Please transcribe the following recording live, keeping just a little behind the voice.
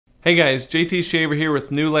Hey guys, JT Shaver here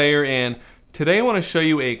with New Layer, and today I want to show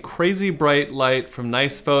you a crazy bright light from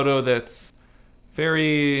NiceFoto that's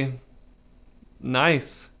very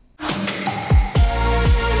nice.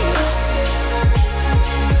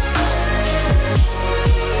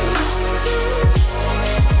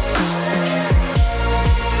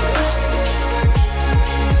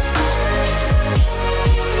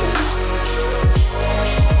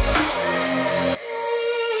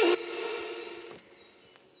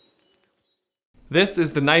 This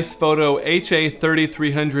is the NiceFoto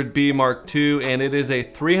HA-3300B Mark II, and it is a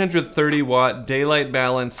 330 watt daylight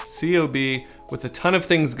balanced COB with a ton of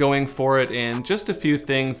things going for it and just a few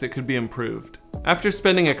things that could be improved. After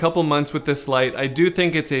spending a couple months with this light, I do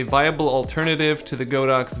think it's a viable alternative to the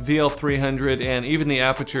Godox VL300 and even the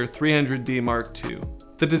Aputure 300d Mark II.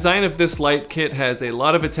 The design of this light kit has a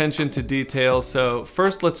lot of attention to detail, so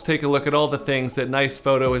first let's take a look at all the things that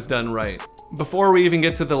NiceFoto has done right. Before we even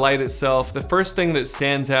get to the light itself, the first thing that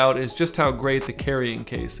stands out is just how great the carrying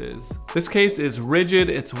case is. This case is rigid,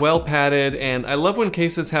 it's well padded, and I love when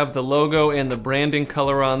cases have the logo and the branding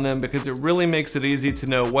color on them because it really makes it easy to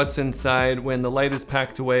know what's inside when the light is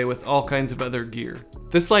packed away with all kinds of other gear.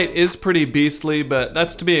 This light is pretty beastly, but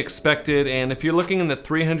that's to be expected, and if you're looking in the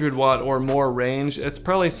 300 watt or more range, it's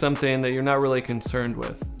probably something that you're not really concerned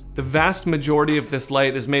with. The vast majority of this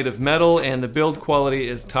light is made of metal and the build quality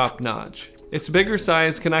is top notch. Its bigger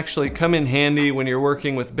size can actually come in handy when you're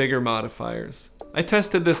working with bigger modifiers. I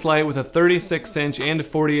tested this light with a 36-inch and a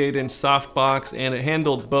 48-inch softbox, and it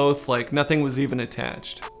handled both like nothing was even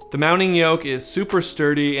attached. The mounting yoke is super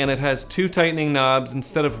sturdy and it has two tightening knobs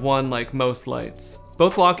instead of one like most lights.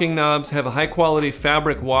 Both locking knobs have a high quality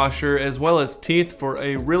fabric washer as well as teeth for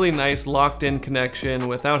a really nice locked in connection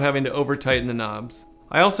without having to over tighten the knobs.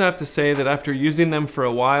 I also have to say that after using them for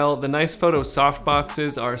a while, the NiceFoto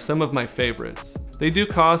softboxes are some of my favorites. They do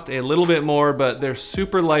cost a little bit more, but they're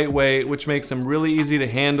super lightweight, which makes them really easy to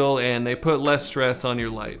handle, and they put less stress on your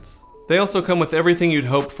lights. They also come with everything you'd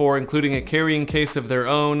hope for, including a carrying case of their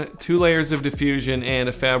own, 2 layers of diffusion, and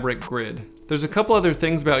a fabric grid. There's a couple other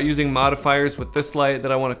things about using modifiers with this light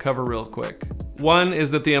that I want to cover real quick. One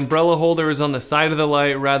is that the umbrella holder is on the side of the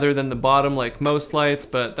light rather than the bottom like most lights,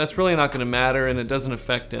 but that's really not going to matter and it doesn't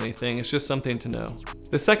affect anything, it's just something to know.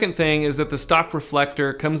 The second thing is that the stock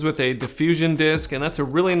reflector comes with a diffusion disc, and that's a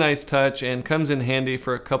really nice touch and comes in handy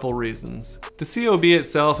for a couple reasons. The COB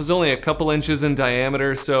itself is only a couple inches in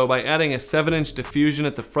diameter, so by adding a 7-inch diffusion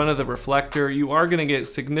at the front of the reflector, you are going to get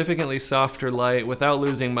significantly softer light without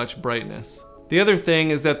losing much brightness. The other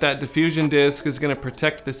thing is that diffusion disc is going to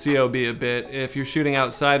protect the COB a bit if you're shooting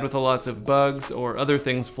outside with lots of bugs or other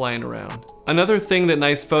things flying around. Another thing that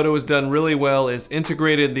NiceFoto has done really well is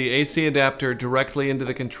integrated the AC adapter directly into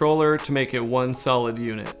the controller to make it one solid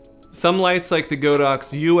unit. Some lights like the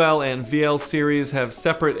Godox UL and VL series have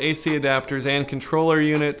separate AC adapters and controller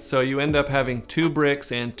units, so you end up having 2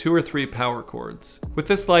 bricks and 2 or 3 power cords. With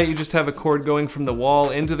this light, you just have a cord going from the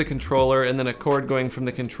wall into the controller and then a cord going from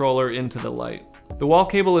the controller into the light. The wall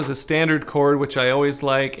cable is a standard cord, which I always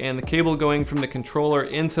like, and the cable going from the controller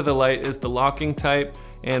into the light is the locking type,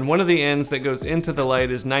 and one of the ends that goes into the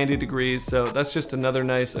light is 90 degrees, so that's just another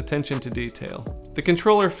nice attention to detail. The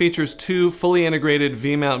controller features 2 fully integrated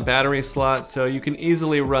V-mount battery slots, so you can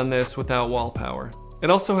easily run this without wall power. It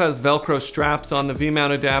also has Velcro straps on the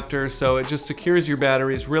V-mount adapter, so it just secures your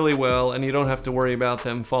batteries really well and you don't have to worry about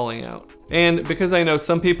them falling out. And because I know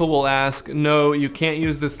some people will ask, no, you can't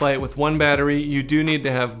use this light with one battery, you do need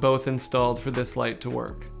to have both installed for this light to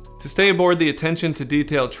work. To stay aboard the attention to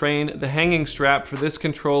detail train, the hanging strap for this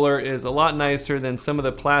controller is a lot nicer than some of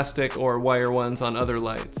the plastic or wire ones on other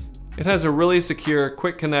lights. It has a really secure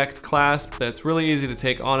quick connect clasp that's really easy to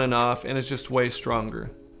take on and off, and it's just way stronger.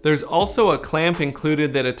 There's also a clamp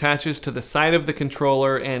included that attaches to the side of the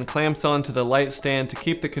controller and clamps onto the light stand to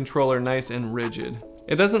keep the controller nice and rigid.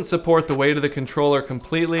 It doesn't support the weight of the controller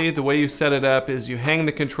completely. The way you set it up is you hang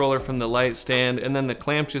the controller from the light stand and then the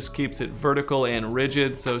clamp just keeps it vertical and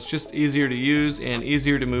rigid, so it's just easier to use and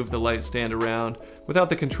easier to move the light stand around without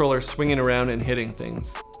the controller swinging around and hitting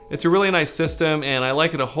things. It's a really nice system, and I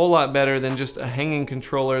like it a whole lot better than just a hanging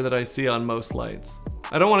controller that I see on most lights.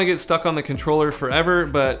 I don't want to get stuck on the controller forever,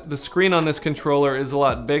 but the screen on this controller is a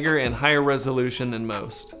lot bigger and higher resolution than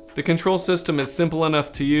most. The control system is simple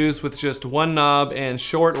enough to use with just one knob and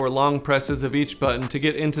short or long presses of each button to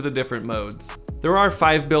get into the different modes. There are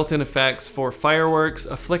 5 built-in effects for fireworks,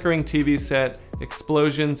 a flickering TV set,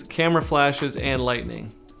 explosions, camera flashes, and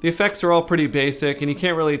lightning. The effects are all pretty basic and you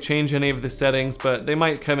can't really change any of the settings, but they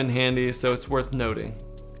might come in handy, so it's worth noting.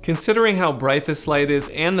 Considering how bright this light is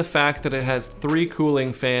and the fact that it has 3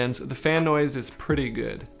 cooling fans, the fan noise is pretty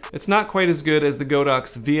good. It's not quite as good as the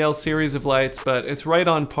Godox VL series of lights, but it's right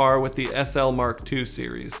on par with the SL Mark II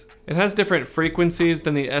series. It has different frequencies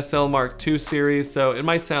than the SL Mark II series, so it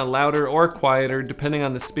might sound louder or quieter depending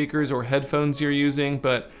on the speakers or headphones you're using,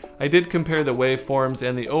 but I did compare the waveforms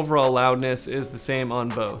and the overall loudness is the same on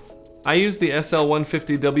both. I use the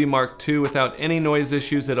SL150W Mark II without any noise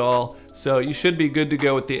issues at all, so you should be good to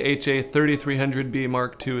go with the HA-3300B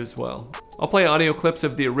Mark II as well. I'll play audio clips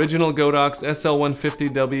of the original Godox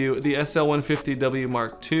SL150W, the SL150W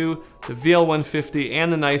Mark II, the VL150,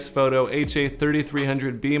 and the NiceFoto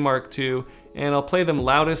HA-3300B Mark II, and I'll play them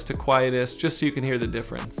loudest to quietest just so you can hear the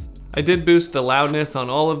difference. I did boost the loudness on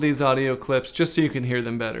all of these audio clips just so you can hear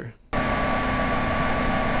them better.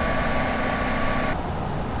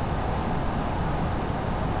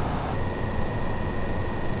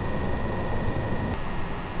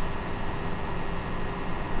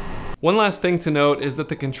 One last thing to note is that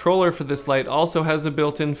the controller for this light also has a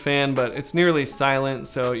built-in fan, but it's nearly silent,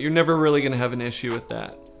 so you're never really going to have an issue with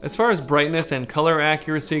that. As far as brightness and color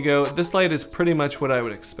accuracy go, this light is pretty much what I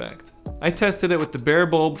would expect. I tested it with the bare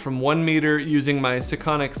bulb from 1 meter using my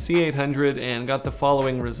Sekonic C800 and got the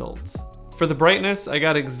following results. For the brightness, I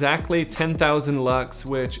got exactly 10,000 lux,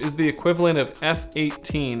 which is the equivalent of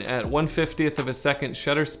f/18 at 1/50th of a second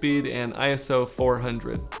shutter speed and ISO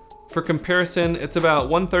 400. For comparison, it's about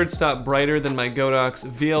 1/3 stop brighter than my Godox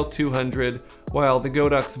VL200, while the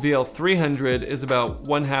Godox VL300 is about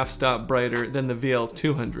 1/2 stop brighter than the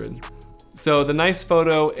VL200. So the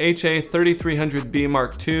NiceFoto HA-3300B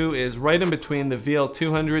Mark II is right in between the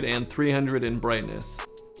VL200 and 300 in brightness.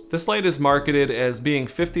 This light is marketed as being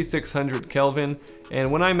 5600 Kelvin, and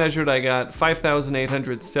when I measured I got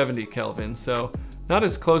 5870 Kelvin, so not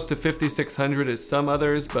as close to 5600 as some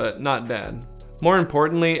others, but not bad. More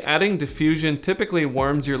importantly, adding diffusion typically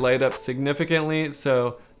warms your light up significantly,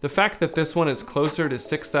 so the fact that this one is closer to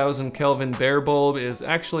 6000 Kelvin bare bulb is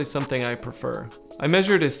actually something I prefer. I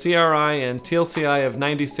measured a CRI and TLCI of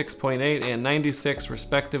 96.8 and 96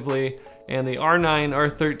 respectively, and the R9,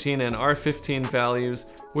 R13, and R15 values,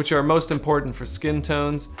 which are most important for skin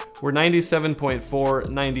tones, were 97.4,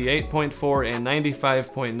 98.4, and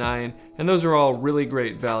 95.9, and those are all really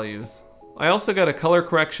great values. I also got a color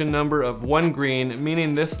correction number of 1 green,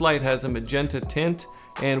 meaning this light has a magenta tint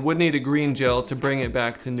and would need a green gel to bring it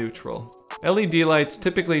back to neutral. LED lights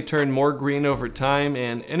typically turn more green over time,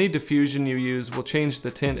 and any diffusion you use will change the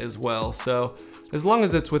tint as well, so as long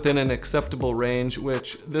as it's within an acceptable range,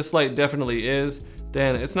 which this light definitely is,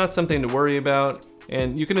 then it's not something to worry about,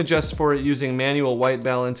 and you can adjust for it using manual white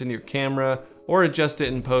balance in your camera or adjust it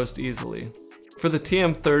in post easily. For the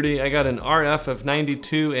TM30, I got an RF of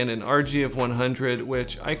 92 and an RG of 100,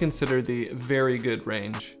 which I consider the very good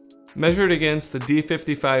range. Measured against the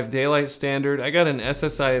D55 daylight standard, I got an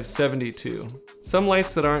SSI of 72. Some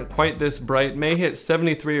lights that aren't quite this bright may hit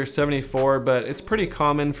 73 or 74, but it's pretty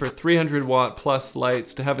common for 300 watt plus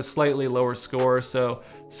lights to have a slightly lower score, so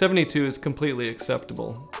 72 is completely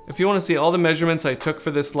acceptable. If you want to see all the measurements I took for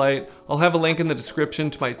this light, I'll have a link in the description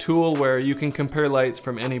to my tool where you can compare lights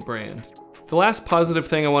from any brand. The last positive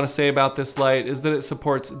thing I want to say about this light is that it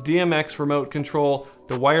supports DMX remote control,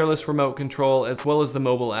 the wireless remote control, as well as the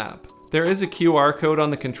mobile app. There is a QR code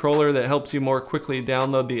on the controller that helps you more quickly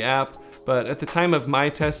download the app, but at the time of my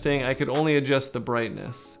testing, I could only adjust the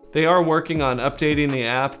brightness. They are working on updating the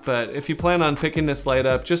app, but if you plan on picking this light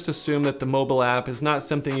up, just assume that the mobile app is not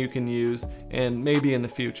something you can use, and maybe in the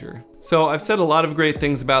future. So I've said a lot of great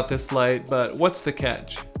things about this light, but what's the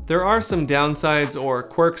catch? There are some downsides or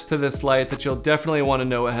quirks to this light that you'll definitely want to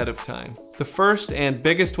know ahead of time. The first and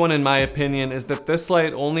biggest one in my opinion is that this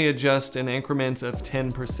light only adjusts in increments of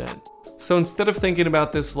 10%. So instead of thinking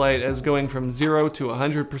about this light as going from 0 to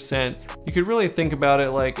 100%, you could really think about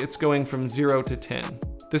it like it's going from 0 to 10.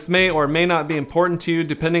 This may or may not be important to you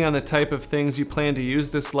depending on the type of things you plan to use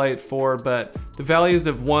this light for, but the values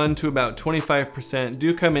of 1 to about 25%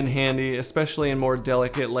 do come in handy, especially in more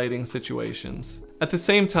delicate lighting situations. At the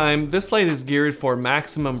same time, this light is geared for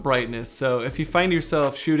maximum brightness, so if you find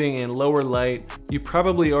yourself shooting in lower light, you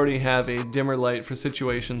probably already have a dimmer light for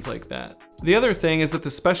situations like that. The other thing is that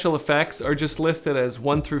the special effects are just listed as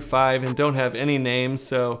 1 through 5 and don't have any names,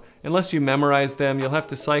 so unless you memorize them, you'll have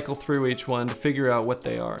to cycle through each one to figure out what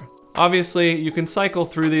they are. Obviously, you can cycle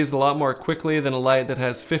through these a lot more quickly than a light that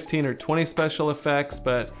has 15 or 20 special effects,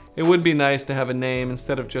 but it would be nice to have a name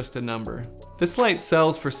instead of just a number. This light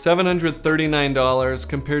sells for $739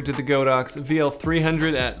 compared to the Godox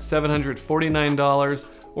VL300 at $749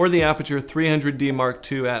 or the Aputure 300D Mark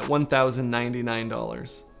II at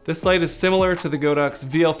 $1,099. This light is similar to the Godox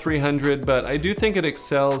VL300, but I do think it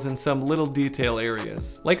excels in some little detail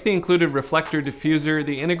areas, like the included reflector diffuser,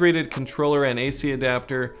 the integrated controller and AC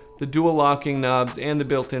adapter, the dual locking knobs, and the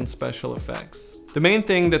built-in special effects. The main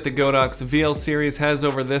thing that the Godox VL series has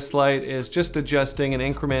over this light is just adjusting in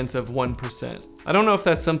increments of 1%. I don't know if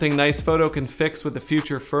that's something NiceFoto can fix with the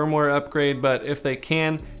future firmware upgrade, but if they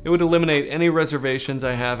can, it would eliminate any reservations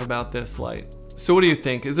I have about this light. So what do you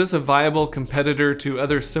think? Is this a viable competitor to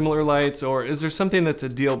other similar lights, or is there something that's a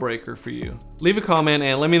deal breaker for you? Leave a comment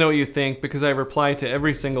and let me know what you think, because I reply to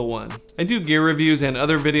every single one. I do gear reviews and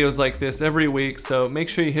other videos like this every week, so make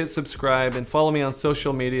sure you hit subscribe and follow me on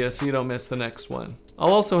social media so you don't miss the next one.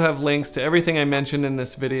 I'll also have links to everything I mentioned in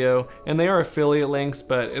this video, and they are affiliate links,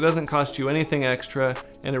 but it doesn't cost you anything extra,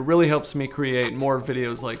 and it really helps me create more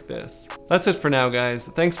videos like this. That's it for now, guys.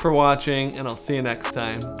 Thanks for watching, and I'll see you next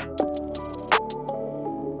time.